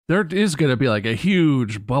there is going to be like a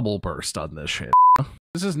huge bubble burst on this shit.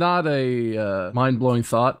 This is not a mind-blowing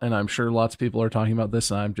thought, and I'm sure lots of people are talking about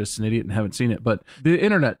this, and I'm just an idiot and haven't seen it, but the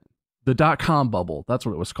internet, the dot-com bubble, that's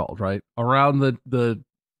what it was called, right? Around the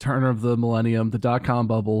turn of the millennium, the dot-com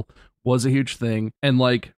bubble was a huge thing, and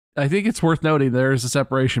like, I think it's worth noting there is a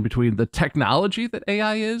separation between the technology that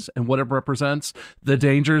AI is and what it represents, the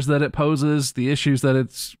dangers that it poses, the issues that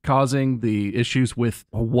it's causing, the issues with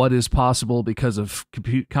what is possible because of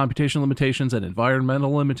computational limitations and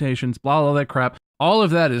environmental limitations, blah, blah, that crap. All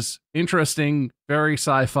of that is interesting, very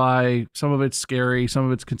sci-fi. Some of it's scary, some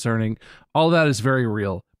of it's concerning. All of that is very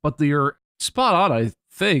real. But you're spot on, I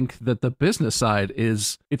think, that the business side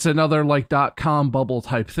it's another like dot-com bubble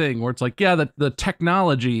type thing where it's like, yeah, the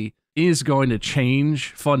technology is going to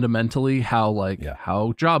change fundamentally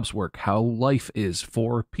how jobs work, how life is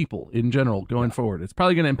for people in general going forward. It's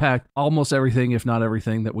probably going to impact almost everything, if not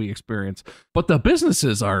everything that we experience. But the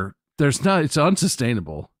businesses it's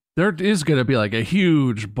unsustainable. There is going to be like a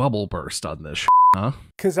huge bubble burst on this, huh?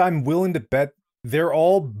 Because I'm willing to bet they're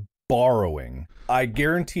all borrowing. I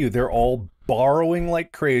guarantee you they're all borrowing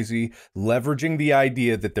like crazy, leveraging the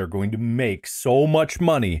idea that they're going to make so much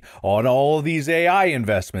money on all of these AI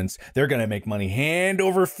investments. They're going to make money hand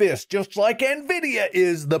over fist, just like Nvidia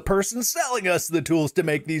is the person selling us the tools to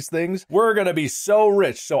make these things. We're going to be so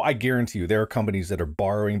rich. So I guarantee you there are companies that are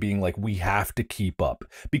borrowing, being like, we have to keep up,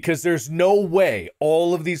 because there's no way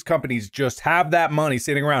all of these companies just have that money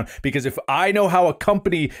sitting around. Because if I know how a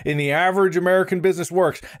company in the average American business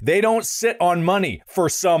works, they don't sit on money for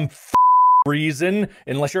some reason,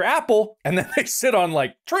 unless you're Apple, and then they sit on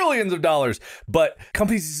like trillions of dollars. But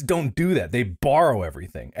companies don't do that. They borrow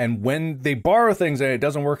everything. And when they borrow things and it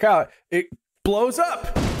doesn't work out, it blows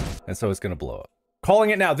up. And so it's going to blow up.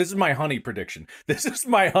 Calling it now. This is my honey prediction. This is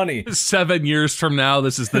my honey. 7 years from now,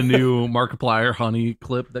 this is the new Markiplier honey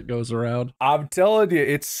clip that goes around. I'm telling you,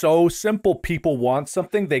 it's so simple. People want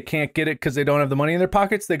something. They can't get it because they don't have the money in their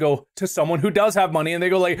pockets. They go to someone who does have money and they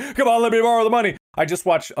go like, come on, let me borrow the money. I just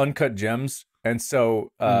watched Uncut Gems. And so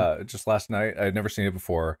just last night, I'd never seen it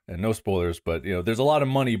before, and no spoilers, but you know, there's a lot of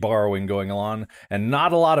money borrowing going on and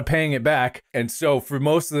not a lot of paying it back. And so for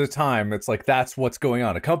most of the time, it's like, that's what's going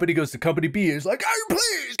on. A company goes to company B, is like, oh,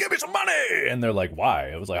 please give me some money. And they're like,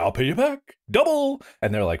 why? I was like, I'll pay you back double.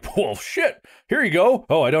 And they're like, well, shit, here you go.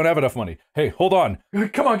 Oh, I don't have enough money. Hey, hold on.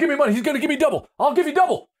 Come on, give me money. He's going to give me double. I'll give you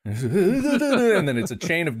double. And then it's a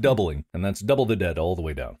chain of doubling, and that's double the debt all the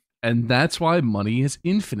way down. And that's why money is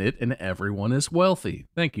infinite and everyone is wealthy.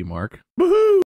 Thank you, Mark. Woohoo!